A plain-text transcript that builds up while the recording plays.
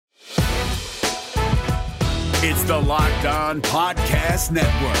It's the Locked On Podcast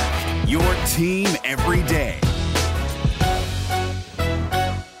Network, your team every day.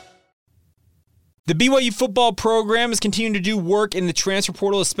 The BYU football program is continuing to do work in the transfer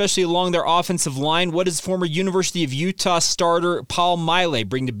portal, especially along their offensive line. What does former University of Utah starter Paul Maile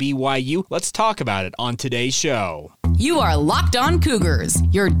bring to BYU? Let's talk about it on today's show. You are Locked On Cougars,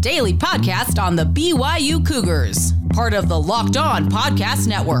 your daily podcast on the BYU Cougars. Part of the Locked On Podcast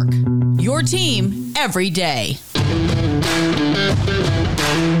Network, your team every day.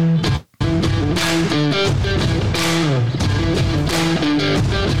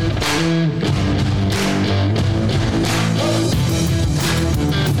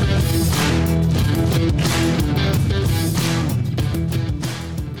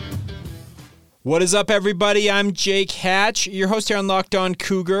 What is up, everybody? I'm Jake Hatch, your host here on Locked On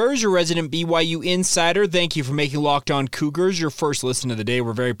Cougars, your resident BYU insider. Thank you for making Locked On Cougars your first listen of the day.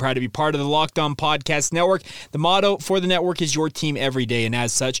 We're very proud to be part of the Locked On Podcast Network. The motto for the network is your team every day, and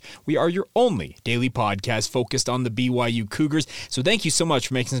as such, we are your only daily podcast focused on the BYU Cougars. So thank you so much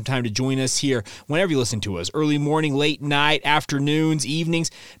for making some time to join us here whenever you listen to us. Early morning, late night, afternoons,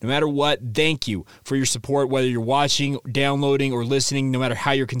 evenings, no matter what, thank you for your support, whether you're watching, downloading, or listening, no matter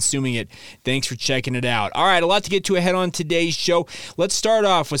how you're consuming it. Thanks for checking it out. All right, a lot to get to ahead on today's show. Let's start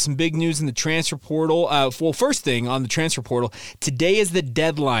off with some big news in the transfer portal. First thing on the transfer portal, today is the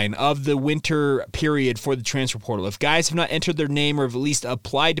deadline of the winter period for the transfer portal. If guys have not entered their name or have at least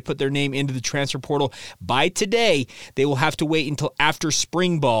applied to put their name into the transfer portal by today, they will have to wait until after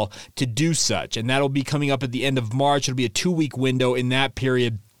spring ball to do such, and that'll be coming up at the end of March. It'll be a 2-week window in that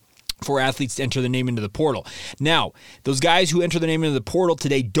period for athletes to enter their name into the portal. Now, those guys who enter their name into the portal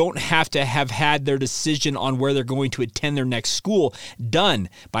today don't have to have had their decision on where they're going to attend their next school done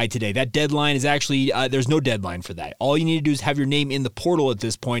by today. That deadline is actually, there's no deadline for that. All you need to do is have your name in the portal at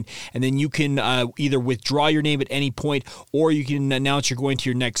this point, and then you can either withdraw your name at any point, or you can announce you're going to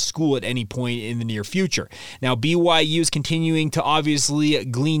your next school at any point in the near future. Now, BYU is continuing to obviously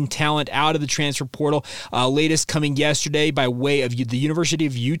glean talent out of the transfer portal. Latest coming yesterday by way of the University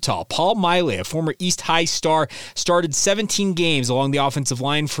of Utah. Paul Maile, a former East High star, started 17 games along the offensive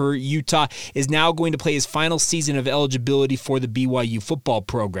line for Utah, is now going to play his final season of eligibility for the BYU football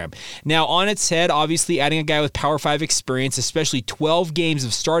program. Now, on its head, obviously adding a guy with Power 5 experience, especially 12 games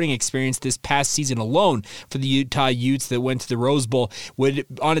of starting experience this past season alone for the Utah Utes that went to the Rose Bowl, would,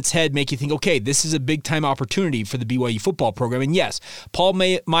 on its head, make you think, okay, this is a big-time opportunity for the BYU football program. And yes, Paul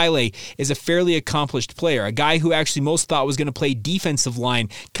Maile is a fairly accomplished player, a guy who actually most thought was going to play defensive line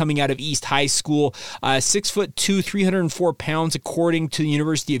coming out of East High School, 6'2", 304 pounds according to the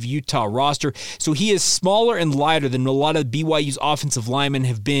University of Utah roster. So he is smaller and lighter than a lot of BYU's offensive linemen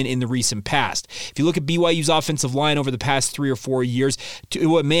have been in the recent past. If you look at BYU's offensive line over the past 3 or 4 years,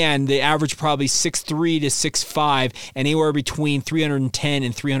 to a man, they average probably 6'3" to 6'5", and anywhere between 310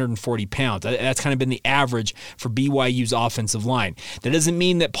 and 340 pounds. That's kind of been the average for BYU's offensive line. That doesn't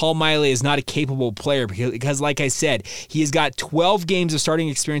mean that Paul Maile is not a capable player, because like I said, he has got 12 games of starting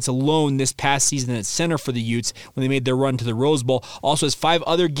experience alone this past season at center for the Utes when they made their run to the Rose Bowl. Also has 5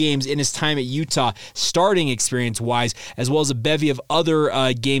 other games in his time at Utah starting experience-wise, as well as a bevy of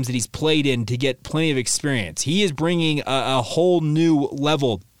other games that he's played in to get plenty of experience. He is bringing a whole new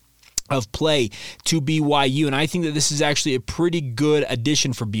level of play to BYU, and I think that this is actually a pretty good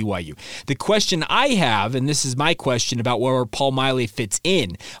addition for BYU. The question I have, and this is my question about where Paul Maile fits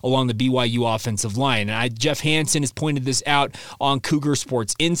in along the BYU offensive line, and Jeff Hansen has pointed this out on Cougar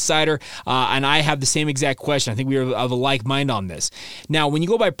Sports Insider, and I have the same exact question. I think we are of a like mind on this. Now, when you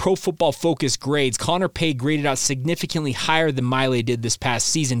go by Pro Football Focus grades, Connor Pay graded out significantly higher than Maile did this past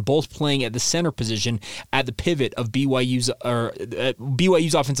season, both playing at the center position at the pivot of BYU's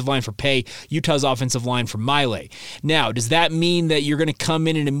offensive line for Pay, Utah's offensive line for Maile. Now, does that mean that you're going to come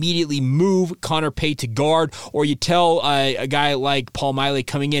in and immediately move Connor Pay to guard, or you tell a guy like Paul Maile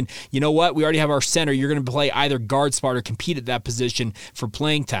coming in, you know what, we already have our center, you're going to play either guard spot or compete at that position for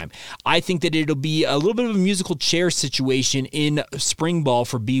playing time? I think that it'll be a little bit of a musical chair situation in spring ball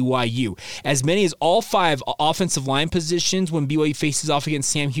for BYU. As many as all 5 offensive line positions when BYU faces off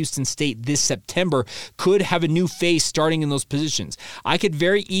against Sam Houston State this September could have a new face starting in those positions. I could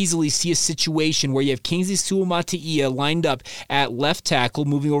very easily see a situation where you have Kingsley Suamataia lined up at left tackle,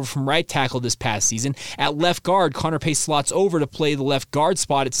 moving over from right tackle this past season. At left guard, Connor Pay slots over to play the left guard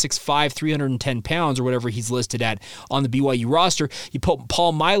spot at 6'5", 310 pounds, or whatever he's listed at on the BYU roster. You put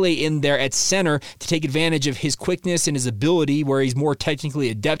Paul Maile in there at center to take advantage of his quickness and his ability, where he's more technically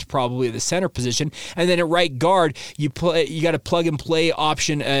adept probably at the center position. And then at right guard, you got a plug-and-play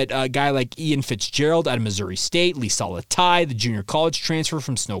option at a guy like Ian Fitzgerald out of Missouri State, Lee Salatai, the junior college transfer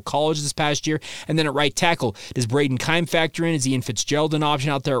from Snow college this past year. And then at right tackle, does Braden Keim factor in? Is Ian Fitzgerald an option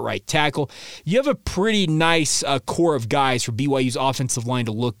out there at right tackle? You have a pretty nice core of guys for BYU's offensive line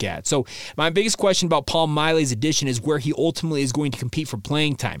to look at. So my biggest question about Paul Maile's addition is where he ultimately is going to compete for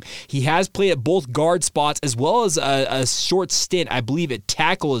playing time. He has played at both guard spots as well as a short stint, I believe, at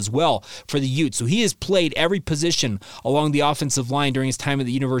tackle as well for the Utes. So he has played every position along the offensive line during his time at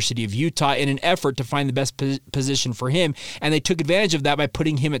the University of Utah in an effort to find the best position for him, and they took advantage of that by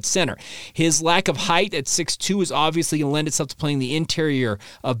putting him at center. His lack of height at 6'2" is obviously going to lend itself to playing the interior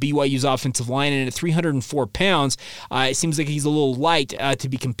of BYU's offensive line, and at 304 pounds, it seems like he's a little light to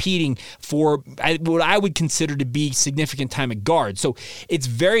be competing for what I would consider to be significant time at guard. So it's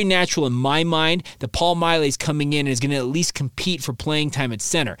very natural in my mind that Paul Maile is coming in and is going to at least compete for playing time at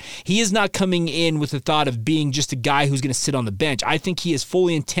center. He is not coming in with the thought of being just a guy who's going to sit on the bench. I think he is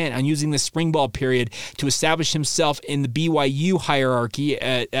fully intent on using the spring ball period to establish himself in the BYU hierarchy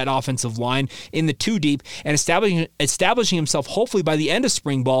at offensive line in the 2 deep and establishing himself hopefully by the end of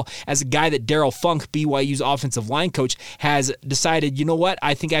spring ball as a guy that Darryl Funk, BYU's offensive line coach, has decided, you know what,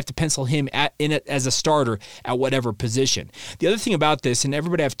 I think I have to pencil him in it as a starter at whatever position. The other thing about this, and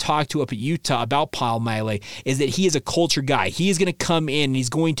everybody I've talked to up at Utah about Paul Maile, is that he is a culture guy. He is going to come in and he's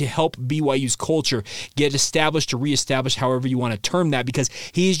going to help BYU's culture get established or reestablished, however you want to term that, because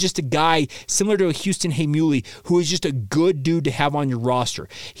he is just a guy similar to a Houston Heimuli who is just a good dude to have on your roster.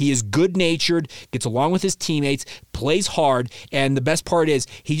 He is good-natured, gets along with his teammates, plays hard, and the best part is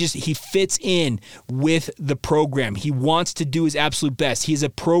he fits in with the program. He wants to do his absolute best. He's a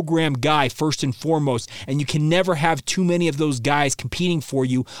program guy first and foremost, and you can never have too many of those guys competing for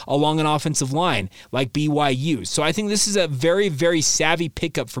you along an offensive line like BYU. So I think this is a very, very savvy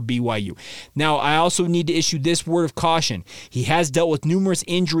pickup for BYU. Now, I also need to issue this word of caution. He has dealt with numerous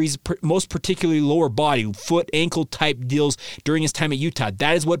injuries, most particularly lower body, foot, ankle type deals during his time at Utah.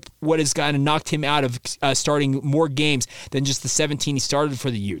 That is what has kind of knocked him out of starting more games than just the 17 he started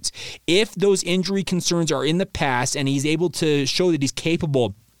for the Utes. If those injury concerns are in the past and he's able to show that he's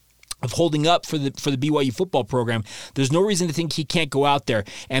capable of holding up for the BYU football program, there's no reason to think he can't go out there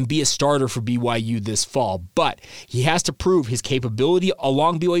and be a starter for BYU this fall. But he has to prove his capability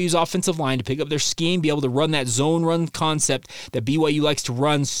along BYU's offensive line to pick up their scheme, be able to run that zone run concept that BYU likes to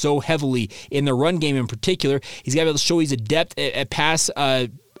run so heavily in the run game in particular. He's got to be able to show he's adept at pass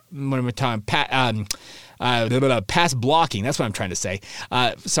pass blocking. That's what I'm trying to say.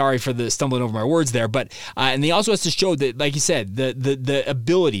 Sorry for the stumbling over my words there. But and he also has to show that, like you said, the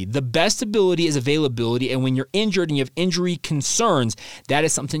ability. The best ability is availability. And when you're injured and you have injury concerns, that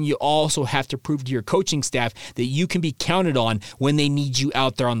is something you also have to prove to your coaching staff that you can be counted on when they need you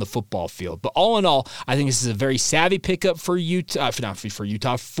out there on the football field. But all in all, I think this is a very savvy pickup for Utah,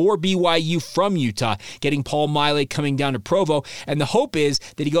 for BYU from Utah, getting Paul Maile coming down to Provo. And the hope is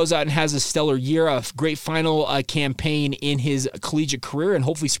that he goes out and has a stellar year, a great final campaign in his collegiate career, and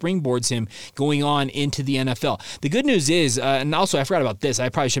hopefully springboards him going on into the NFL. The good news is, and also I forgot about this, I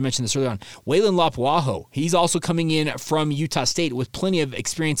probably should have mentioned this earlier on, Waylon Lapuaho, he's also coming in from Utah State with plenty of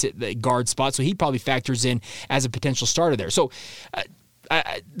experience at the guard spot, so he probably factors in as a potential starter there. So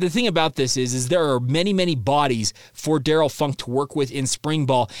the thing about this is there are many, many bodies for Darryl Funk to work with in spring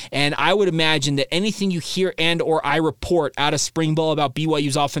ball, and I would imagine that anything you hear and or I report out of spring ball about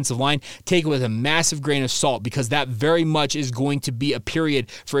BYU's offensive line, take it with a massive grain of salt, because that very much is going to be a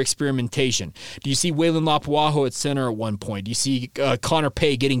period for experimentation. Do you see Waylon Lapuaho at center at one point? Do you see Connor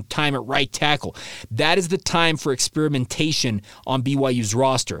Pay getting time at right tackle? That is the time for experimentation on BYU's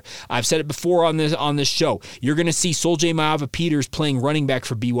roster. I've said it before on this show. You're going to see Soljay Maava-Peters playing running back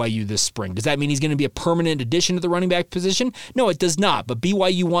for BYU this spring. Does that mean he's going to be a permanent addition to the running back position? No, it does not. But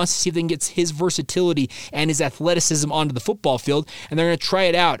BYU wants to see if they can get his versatility and his athleticism onto the football field, and they're going to try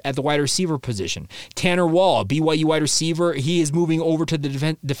it out at the wide receiver position. Tanner Wall, BYU wide receiver, he is moving over to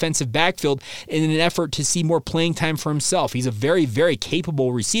the defensive backfield in an effort to see more playing time for himself. He's a very, very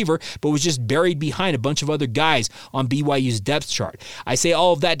capable receiver, but was just buried behind a bunch of other guys on BYU's depth chart. I say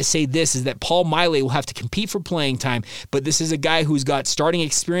all of that to say this, is that Paul Maile will have to compete for playing time, but this is a guy who's got starting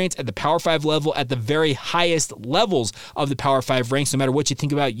experience at the Power 5 level, at the very highest levels of the Power 5 ranks. No matter what you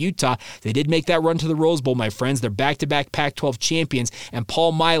think about Utah, they did make that run to the Rose Bowl, my friends. They're back-to-back Pac-12 champions, and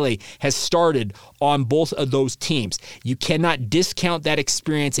Paul Maile has started on both of those teams. You cannot discount that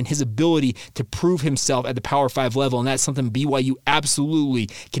experience and his ability to prove himself at the Power 5 level, and that's something BYU absolutely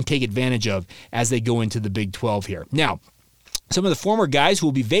can take advantage of as they go into the Big 12 here. Now, Some of the former guys who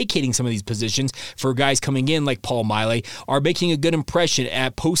will be vacating some of these positions for guys coming in like Paul Maile are making a good impression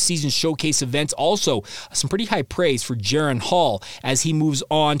at postseason showcase events. Also, some pretty high praise for Jaron Hall as he moves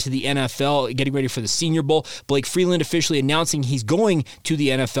on to the NFL, getting ready for the Senior Bowl. Blake Freeland officially announcing he's going to the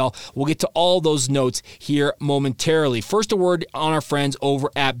NFL. We'll get to all those notes here momentarily. First, a word on our friends over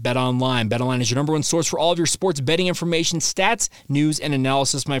at BetOnline. BetOnline is your number one source for all of your sports betting information, stats, news, and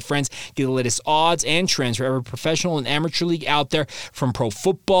analysis, my friends. Get the latest odds and trends for every professional and amateur league out there, from pro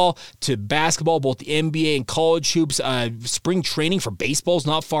football to basketball, both the NBA and college hoops. Spring training for baseball is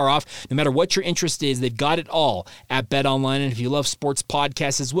not far off. No matter what your interest is, they've got it all at BetOnline. And if you love sports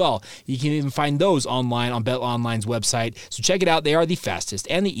podcasts as well, you can even find those online on BetOnline's website. So check it out. They are the fastest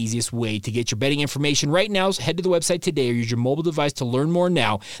and the easiest way to get your betting information right now. So head to the website today or use your mobile device to learn more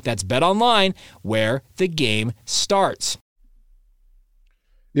now. That's BetOnline, where the game starts.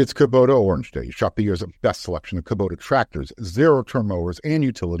 It's Kubota Orange Day. Shop the year's best selection of Kubota tractors, zero-turn mowers, and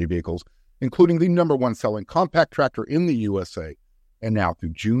utility vehicles, including the number one selling compact tractor in the USA. And now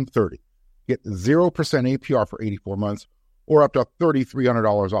through June 30, get 0% APR for 84 months or up to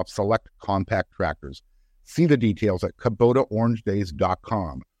 $3,300 off select compact tractors. See the details at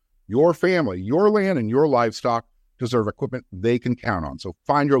KubotaOrangeDays.com. Your family, your land, and your livestock deserve equipment they can count on. So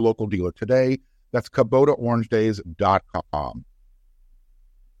find your local dealer today. That's KubotaOrangeDays.com.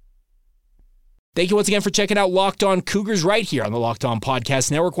 Thank you once again for checking out Locked On Cougars right here on the Locked On Podcast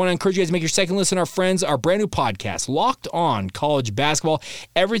Network. Want to encourage you guys to make your second listen to our friends, our brand new podcast, Locked On College Basketball.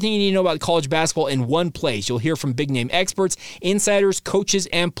 Everything you need to know about college basketball in one place. You'll hear from big-name experts, insiders, coaches,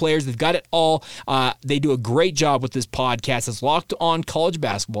 and players. They've got it all. They do a great job with this podcast. It's Locked On College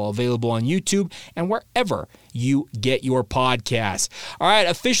Basketball, available on YouTube and wherever you get your podcasts. All right,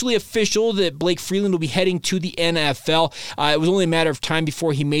 officially official that Blake Freeland will be heading to the NFL. It was only a matter of time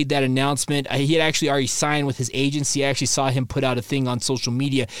before he made that announcement. He had actually already signed with his agency. I actually saw him put out a thing on social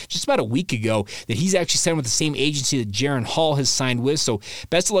media just about a week ago that he's actually signed with the same agency that Jaron Hall has signed with. So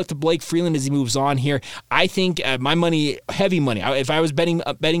best of luck to Blake Freeland as he moves on here. I think my money, heavy money. If I was betting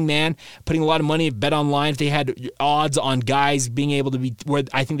man, putting a lot of money at BetOnline, if they had odds on guys being able to be where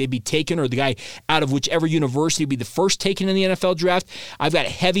I think they'd be taken, or the guy out of whichever university would be the first taken in the NFL draft, I've got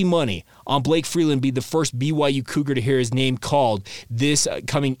heavy money on Blake Freeland be the first BYU Cougar to hear his name called this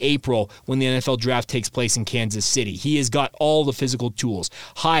coming April when the NFL draft takes place in Kansas City. He has got all the physical tools: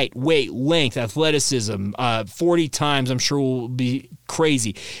 height, weight, length, athleticism, 40 times I'm sure will be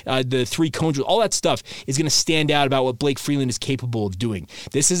crazy. The three cones, all that stuff is going to stand out about what Blake Freeland is capable of doing.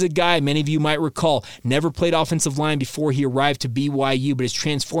 This is a guy, many of you might recall, never played offensive line before he arrived to BYU, but has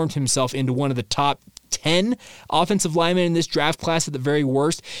transformed himself into one of the top 10 offensive linemen in this draft class at the very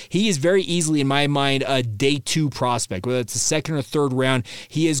worst. He is very easily, in my mind, a day two prospect. Whether it's the second or third round,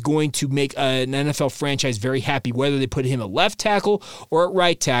 he is going to make an NFL franchise very happy, whether they put him at left tackle or at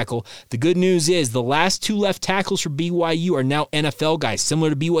right tackle. The good news is the last two left tackles for BYU are now NFL guys. Similar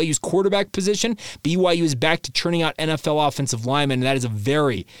to BYU's quarterback position, BYU is back to churning out NFL offensive linemen, and that is a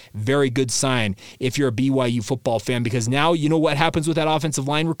very, very good sign if you're a BYU football fan, because now you know what happens with that offensive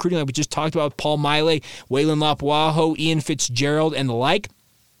line recruiting, like we just talked about with Paul Maile, Waylon Lapuaho, Ian Fitzgerald, and the like.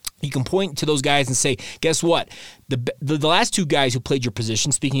 You can point to those guys and say, guess what? The last two guys who played your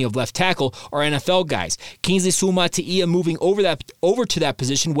position, speaking of left tackle, are NFL guys. Kingsley Suamataia moving over to that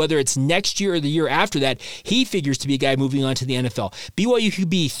position, whether it's next year or the year after that, he figures to be a guy moving on to the NFL. BYU could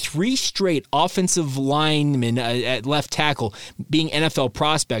be 3 straight offensive linemen at left tackle being NFL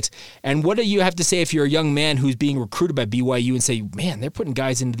prospects. And what do you have to say if you're a young man who's being recruited by BYU and say, man, they're putting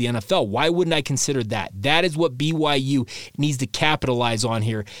guys into the NFL. Why wouldn't I consider that? That is what BYU needs to capitalize on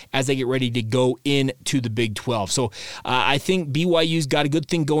here as they get ready to go into the Big 12. So I think BYU's got a good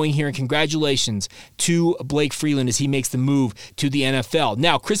thing going here, and congratulations to Blake Freeland as he makes the move to the NFL.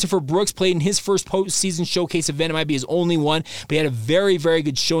 Now, Christopher Brooks played in his first postseason showcase event. It might be his only one, but he had a very, very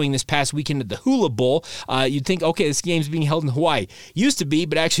good showing this past weekend at the Hula Bowl. You'd think, okay, this game's being held in Hawaii. Used to be,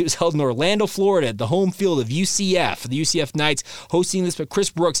 but actually it was held in Orlando, Florida, at the home field of UCF. The UCF Knights hosting this, but Chris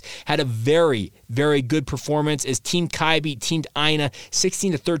Brooks had a very, very good performance as Team Kai beat Team Ina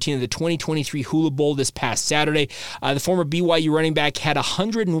 16-13 in the 2023 Hula Bowl this past Saturday. The former BYU running back had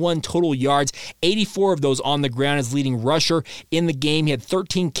 101 total yards, 84 of those on the ground as leading rusher in the game. He had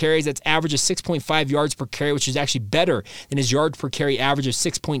 13 carries. That's average of 6.5 yards per carry, which is actually better than his yards per carry average of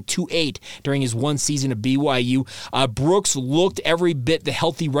 6.28 during his one season at BYU. Brooks looked every bit the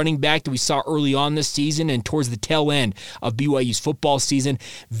healthy running back that we saw early on this season and towards the tail end of BYU's football season.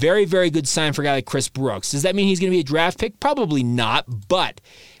 Very, very good sign for a guy like Chris Brooks. Does that mean he's going to be a draft pick? Probably not, but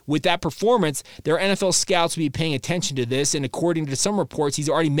with that performance, their NFL scouts will be paying attention to this, and according to some reports, he's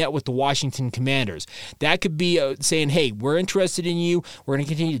already met with the Washington Commanders. That could be saying, hey, we're interested in you. We're going to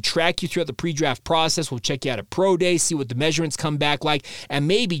continue to track you throughout the pre-draft process. We'll check you out at Pro Day, see what the measurements come back like, and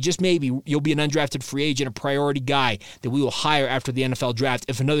maybe, just maybe, you'll be an undrafted free agent, a priority guy that we will hire after the NFL draft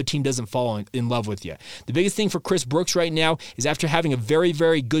if another team doesn't fall in love with you. The biggest thing for Chris Brooks right now is after having a very,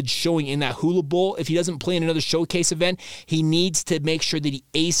 very good showing in that Hula Bowl, if he doesn't play in another showcase event, he needs to make sure that he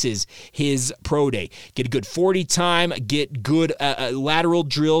aces his Pro Day. Get a good 40 time, get good lateral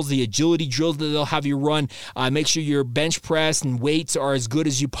drills, the agility drills that they'll have you run. Make sure your bench press and weights are as good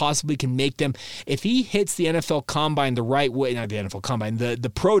as you possibly can make them. If he hits the NFL Combine the right way, not the NFL Combine,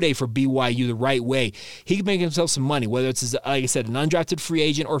 the Pro Day for BYU the right way, he can make himself some money, whether it's, like I said, an undrafted free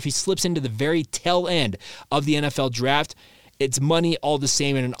agent or if he slips into the very tail end of the NFL draft. It's money all the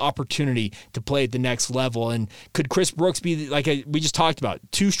same and an opportunity to play at the next level. And could Chris Brooks be, like we just talked about,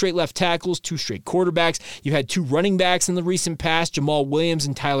 2 straight left tackles, 2 straight quarterbacks? You had 2 running backs in the recent past, Jamal Williams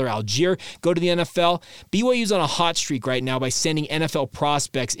and Tyler Algier, go to the NFL. BYU's on a hot streak right now by sending NFL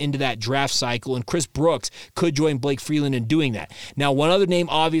prospects into that draft cycle, and Chris Brooks could join Blake Freeland in doing that. Now, one other name,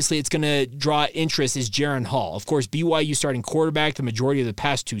 obviously, it's going to draw interest is Jaren Hall. Of course, BYU starting quarterback the majority of the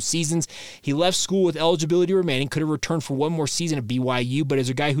past 2 seasons. He left school with eligibility remaining, could have returned for one more season at BYU, but as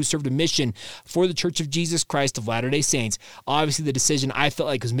a guy who served a mission for the Church of Jesus Christ of Latter-day Saints, obviously the decision I felt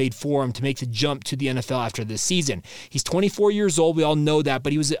like was made for him to make the jump to the NFL after this season. He's 24 years old, we all know that,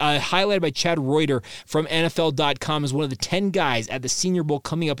 but he was highlighted by Chad Reuter from NFL.com as one of the 10 guys at the Senior Bowl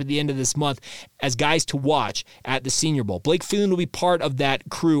coming up at the end of this month as guys to watch at the Senior Bowl. Blake Freeland will be part of that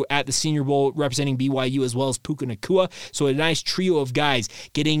crew at the Senior Bowl representing BYU, as well as Puka Nacua, so a nice trio of guys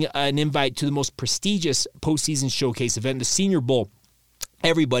getting an invite to the most prestigious postseason showcase event, the Senior Bowl.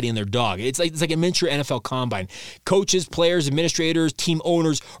 Everybody and their dog. It's like a miniature NFL Combine. Coaches, players, administrators, team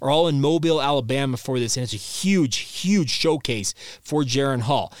owners are all in Mobile, Alabama for this, and it's a huge, huge showcase for Jaren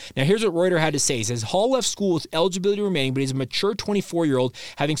Hall. Now, here's what Reuter had to say. He says, Hall left school with eligibility remaining, but he's a mature 24-year-old,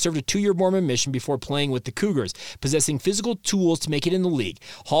 having served a 2-year Mormon mission before playing with the Cougars, possessing physical tools to make it in the league.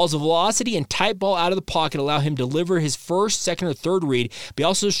 Hall's velocity and tight ball out of the pocket allow him to deliver his first, second, or third read, but he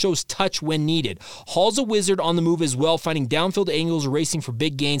also shows touch when needed. Hall's a wizard on the move as well, finding downfield angles or racing for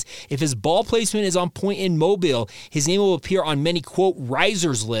big gains. If his ball placement is on point in Mobile, his name will appear on many, quote,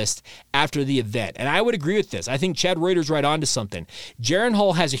 risers list after the event. And I would agree with this. I think Chad Reuter's right on to something. Jaren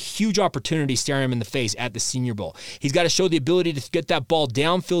Hall has a huge opportunity staring him in the face at the Senior Bowl. He's got to show the ability to get that ball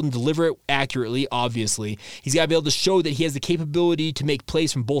downfield and deliver it accurately, obviously. He's got to be able to show that he has the capability to make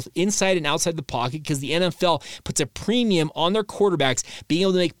plays from both inside and outside the pocket, because the NFL puts a premium on their quarterbacks being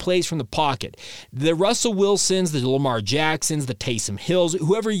able to make plays from the pocket. The Russell Wilsons, the Lamar Jacksons, the Taysom Hills,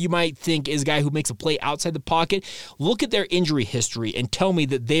 whoever you might think is a guy who makes a play outside the pocket, look at their injury history and tell me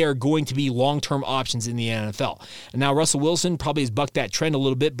that they are going to be long-term options in the NFL. And now Russell Wilson probably has bucked that trend a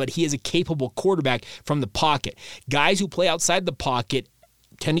little bit, but he is a capable quarterback from the pocket. Guys who play outside the pocket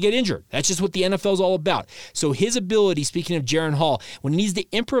tend to get injured. That's just what the NFL is all about. So his ability, speaking of Jaren Hall, when he needs to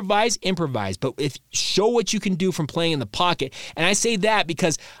improvise, but if show what you can do from playing in the pocket. And I say that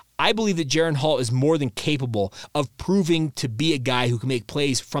because I believe that Jaren Hall is more than capable of proving to be a guy who can make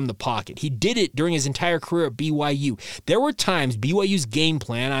plays from the pocket. He did it during his entire career at BYU. There were times BYU's game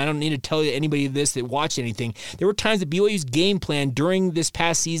plan, I don't need to tell you anybody this that watched anything, there were times that BYU's game plan during this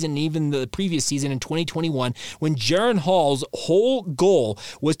past season and even the previous season in 2021 when Jaren Hall's whole goal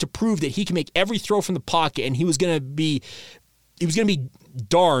was to prove that he can make every throw from the pocket, and he was going to be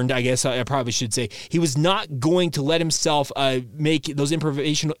darned, I guess I probably should say. He was not going to let himself make those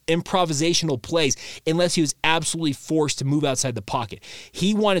improvisational plays unless he was absolutely forced to move outside the pocket.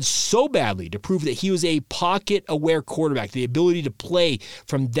 He wanted so badly to prove that he was a pocket-aware quarterback, the ability to play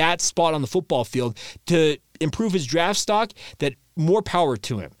from that spot on the football field to improve his draft stock, that more power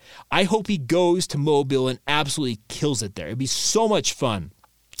to him. I hope he goes to Mobile and absolutely kills it there. It'd be so much fun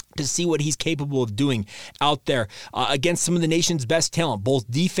to see what he's capable of doing out there against some of the nation's best talent, both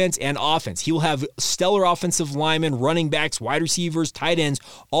defense and offense. He will have stellar offensive linemen, running backs, wide receivers, tight ends,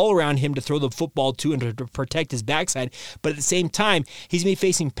 all around him to throw the football to and to protect his backside. But at the same time, he's going to be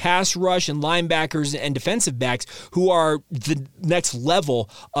facing pass rush and linebackers and defensive backs who are the next level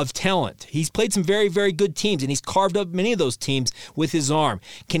of talent. He's played some very, very good teams, and he's carved up many of those teams with his arm.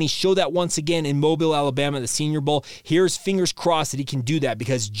 Can he show that once again in Mobile, Alabama at the Senior Bowl? Here's fingers crossed that he can do that,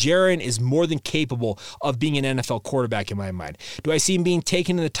 because Jaron is more than capable of being an NFL quarterback in my mind. Do I see him being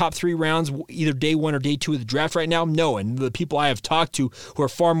taken in the top 3 rounds, either day 1 or day 2 of the draft right now? No, and the people I have talked to who are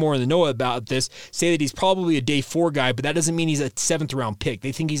far more in the know about this say that he's probably a day 4 guy, but that doesn't mean he's a 7th round pick.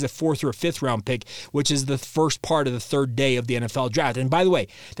 They think he's a 4th or a 5th round pick, which is the first part of the 3rd day of the NFL draft. And by the way,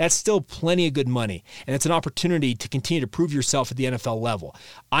 that's still plenty of good money, and it's an opportunity to continue to prove yourself at the NFL level.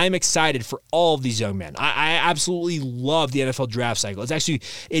 I'm excited for all of these young men. I absolutely love the NFL draft cycle. It's actually,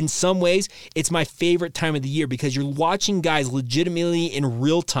 in some ways, it's my favorite time of the year because you're watching guys legitimately in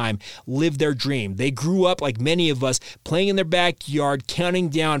real time live their dream. They grew up, like many of us, playing in their backyard, counting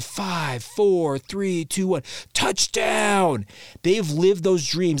down 5, 4, 3, 2, 1, touchdown. They've lived those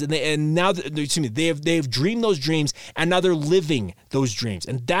dreams, and now they've dreamed those dreams, and now they're living those dreams.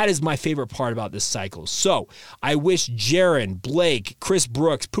 And that is my favorite part about this cycle. So I wish Jaron, Blake, Chris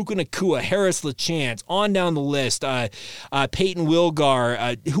Brooks, Puka Nacua, Harris LaChance, on down the list, Peyton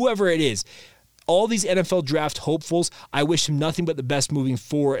Wilgar, whoever it is, all these NFL draft hopefuls, I wish them nothing but the best moving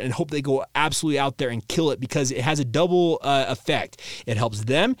forward and hope they go absolutely out there and kill it because it has a double effect. It helps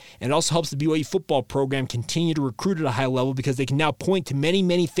them, and it also helps the BYU football program continue to recruit at a high level because they can now point to many,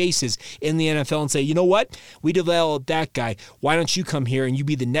 many faces in the NFL and say, you know what? We developed that guy. Why don't you come here and you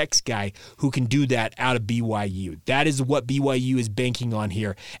be the next guy who can do that out of BYU? That is what BYU is banking on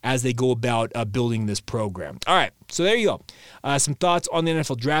here as they go about building this program. All right, so there you go. Some thoughts on the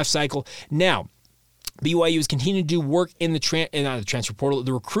NFL draft cycle. Now, BYU is continuing to do work in the transfer portal,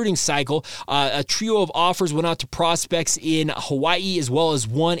 the recruiting cycle. A trio of offers went out to prospects in Hawaii as well as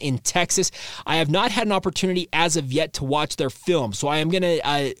one in Texas. I have not had an opportunity as of yet to watch their film, so I am going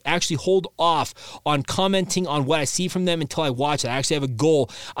to actually hold off on commenting on what I see from them until I watch it. I actually have a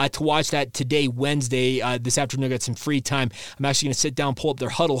goal to watch that today, Wednesday. This afternoon, I got some free time. I'm actually going to sit down, pull up their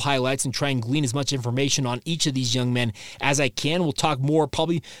huddle highlights, and try and glean as much information on each of these young men as I can. We'll talk more,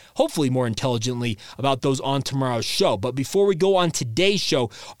 hopefully more intelligently about those on tomorrow's show. But before we go on today's show,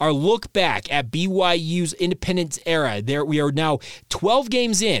 our look back at BYU's independence era. There we are now 12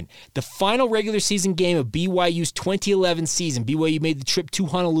 games in, the final regular season game of BYU's 2011 season. BYU made the trip to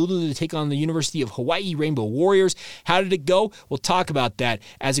Honolulu to take on the University of Hawaii Rainbow Warriors. How did it go? We'll talk about that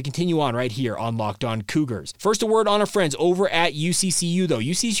as we continue on right here on Locked On Cougars. First, a word on our friends over at UCCU, though.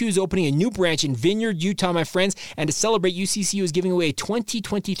 UCCU is opening a new branch in Vineyard, Utah, my friends, and to celebrate, UCCU is giving away a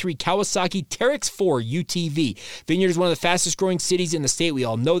 2023 Kawasaki Teryx 4 UTV. Vineyard is one of the fastest growing cities in the state. We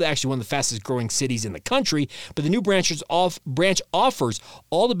all know that, actually one of the fastest growing cities in the country, but the new branch offers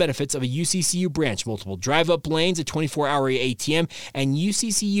all the benefits of a UCCU branch: multiple drive-up lanes, a 24-hour ATM, and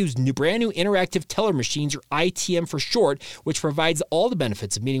UCCU's brand new interactive teller machines, or ITM for short, which provides all the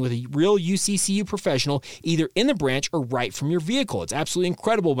benefits of meeting with a real UCCU professional either in the branch or right from your vehicle. It's absolutely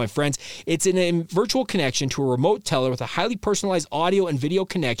incredible, my friends. It's a virtual connection to a remote teller with a highly personalized audio and video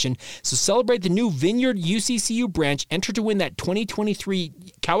connection. So celebrate the new Vineyard UCCU branch. Enter to win that 2023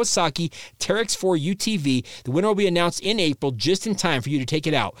 Kawasaki Teryx 4 UTV. The winner will be announced in April, just in time for you to take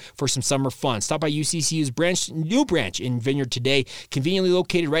it out for some summer fun. Stop by UCCU's new branch in Vineyard today, conveniently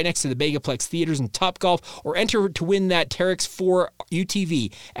located right next to the Megaplex Theaters and Topgolf, or enter to win that Teryx 4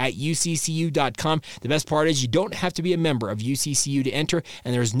 UTV at uccu.com. The best part is you don't have to be a member of UCCU to enter,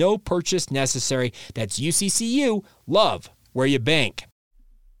 and there is no purchase necessary. That's UCCU. Love where you bank.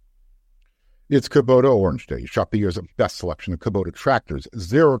 It's Kubota Orange Day. Shop the year's best selection of Kubota tractors,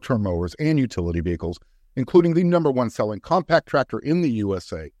 zero-turn mowers, and utility vehicles, including the #1 selling compact tractor in the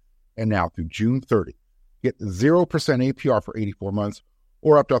USA. And now through June 30, get 0% APR for 84 months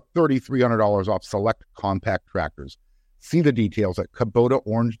or up to $3,300 off select compact tractors. See the details at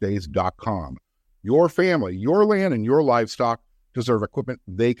KubotaOrangeDays.com. Your family, your land, and your livestock deserve equipment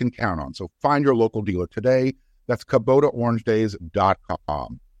they can count on. So find your local dealer today. That's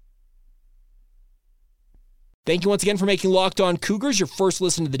KubotaOrangeDays.com. Thank you once again for making Locked On Cougars your first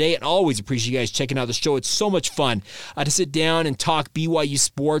listen of the day, and always appreciate you guys checking out the show. It's so much fun to sit down and talk BYU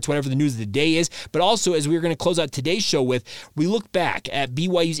sports, whatever the news of the day is. But also, as we're going to close out today's show with, we look back at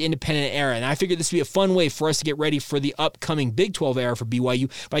BYU's independent era, and I figured this would be a fun way for us to get ready for the upcoming Big 12 era for BYU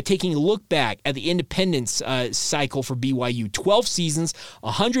by taking a look back at the independence cycle for BYU. 12 seasons,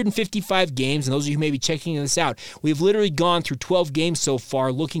 155 games, and those of you who may be checking this out, we've literally gone through 12 games so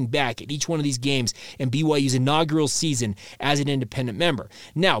far, looking back at each one of these games in BYU's inaugural season as an independent member.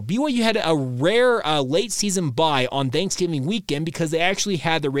 Now, BYU had a rare late season bye on Thanksgiving weekend because they actually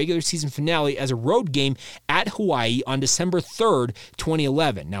had the regular season finale as a road game at Hawaii on December 3rd,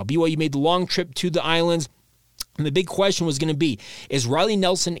 2011. Now, BYU made the long trip to the islands And the big question was going to be, is Riley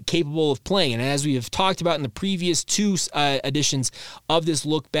Nelson capable of playing? And as we have talked about in the previous two editions of this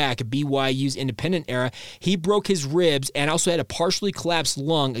look back at BYU's independent era, he broke his ribs and also had a partially collapsed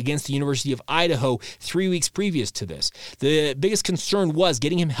lung against the University of Idaho 3 weeks previous to this. The biggest concern was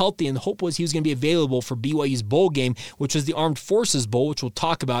getting him healthy, and the hope was he was going to be available for BYU's bowl game, which was the Armed Forces Bowl, which we'll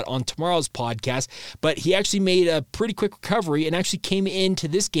talk about on tomorrow's podcast. But he actually made a pretty quick recovery and actually came into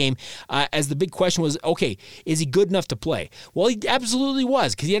this game as the big question was, okay, is he good enough to play? Well, he absolutely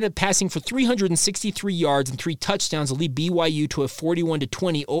was, because he ended up passing for 363 yards and 3 touchdowns to lead BYU to a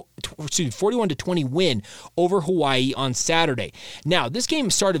 41-20 win over Hawaii on Saturday. Now, this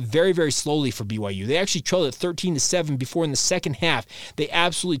game started very, very slowly for BYU. They actually trailed at 13-7 before in the second half. They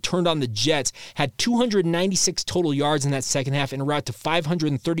absolutely turned on the Jets, had 296 total yards in that second half en route to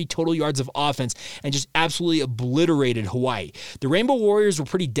 530 total yards of offense, and just absolutely obliterated Hawaii. The Rainbow Warriors were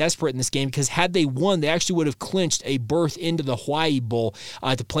pretty desperate in this game because had they won, they actually would have clinched a berth into the Hawaii Bowl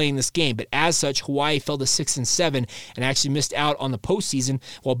to play in this game. But as such, Hawaii fell to 6-7 and actually missed out on the postseason,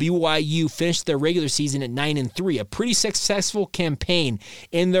 while BYU finished their regular season at 9-3. A pretty successful campaign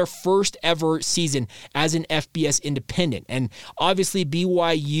in their first ever season as an FBS independent. And obviously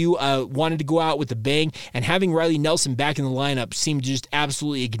BYU wanted to go out with a bang, and having Riley Nelson back in the lineup seemed to just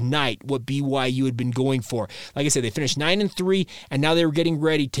absolutely ignite what BYU had been going for. Like I said, they finished 9-3, and now they were getting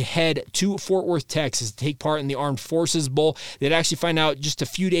ready to head to Fort Worth, Texas to take part in the Armed Forces Bowl. They'd actually find out just a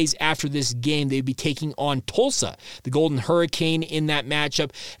few days after this game they'd be taking on Tulsa, the Golden Hurricane, in that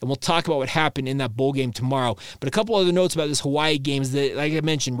matchup, and we'll talk about what happened in that bowl game tomorrow. But a couple other notes about this Hawaii game is that, like I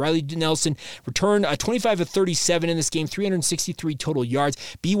mentioned, Riley Nelson returned 25 of 37 in this game, 363 total yards.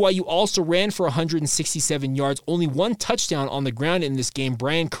 BYU also ran for 167 yards, only 1 touchdown on the ground in this game.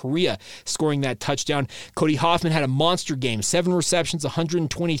 Brian Correa scoring that touchdown. Cody Hoffman had a monster game, 7 receptions,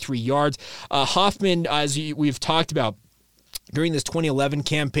 123 yards. Hoffman, as we've talked about, during this 2011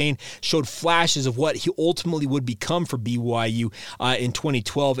 campaign, showed flashes of what he ultimately would become for BYU in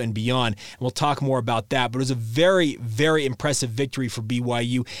 2012 and beyond. And we'll talk more about that. But it was a very, very impressive victory for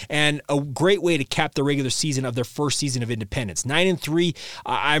BYU and a great way to cap the regular season of their first season of independence. 9-3.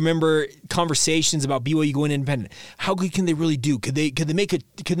 I remember conversations about BYU going independent. How good can they really do? Could they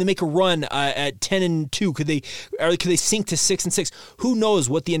make a run at 10-2? Could they sink to 6-6? Who knows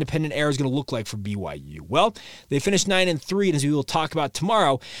what the independent era is going to look like for BYU? Well, they finished 9-3, and as we will talk about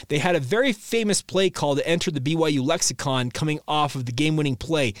tomorrow, they had a very famous play call that entered the BYU lexicon coming off of the game-winning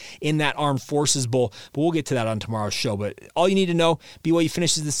play in that Armed Forces Bowl. But we'll get to that on tomorrow's show. But all you need to know, BYU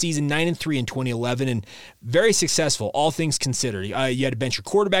finishes the season 9-3 in 2011 and very successful, all things considered. You had to bench your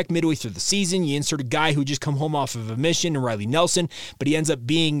quarterback midway through the season. You insert a guy who just come home off of a mission, Riley Nelson, but he ends up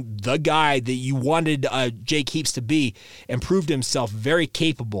being the guy that you wanted Jake Heaps to be and proved himself very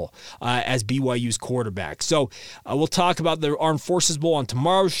capable as BYU's quarterback. So we'll talk about the Armed Forces Bowl on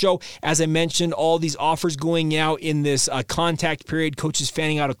tomorrow's show. As I mentioned, all these offers going out in this contact period, coaches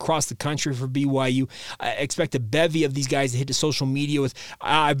fanning out across the country for BYU. I expect a bevy of these guys to hit to social media with,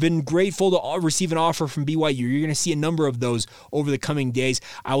 I've been grateful to receive an offer from BYU. You're going to see a number of those over the coming days.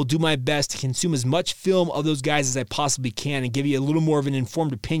 I will do my best to consume as much film of those guys as I possibly can and give you a little more of an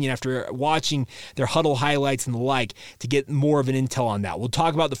informed opinion after watching their huddle highlights and the like to get more of an intel on that. We'll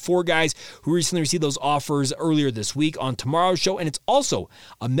talk about the 4 guys who recently received those offers earlier this week on tomorrow's show, and it's also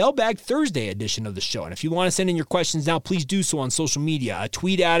a Mailbag Thursday edition of the show. And if you want to send in your questions now, please do so on social media.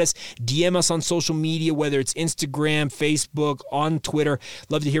 Tweet at us, DM us on social media, whether it's Instagram, Facebook, on Twitter.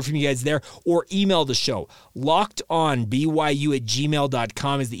 Love to hear from you guys there. Or email the show.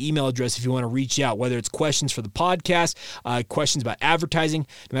 LockedOnBYU@gmail.com is the email address if you want to reach out, whether it's questions for the podcast, questions about advertising,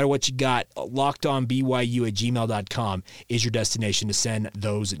 no matter what you got, LockedOnBYU@gmail.com is your destination to send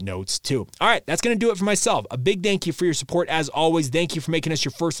those notes to. All right, that's going to do it for myself. A big thank you for your support as always. Thank you for making us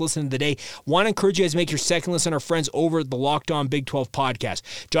your first listen of the day. Want to encourage you guys to make your second listen our friends over at the Locked On Big 12 podcast.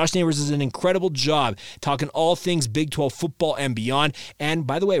 Josh Neighbors does an incredible job talking all things Big 12 football and beyond. And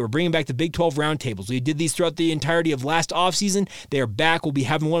by the way, we're bringing back the Big 12 roundtables. We did these throughout the entirety of last offseason. They are back. We'll be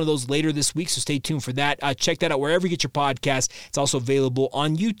having one of those later this week, so stay tuned for that. Check that out wherever you get your podcast. It's also available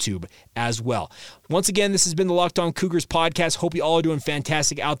on YouTube as well. Once again, this has been the Locked On Cougars podcast. Hope you all are doing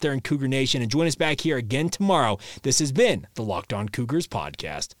fantastic out there in Cougar Nation. And join us back here again tomorrow. This has been the Locked On Cougars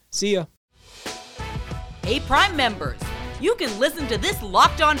podcast. See ya. Hey, Prime members, you can listen to this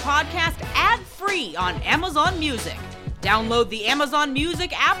Locked On podcast ad-free on Amazon Music. Download the Amazon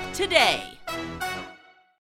Music app today.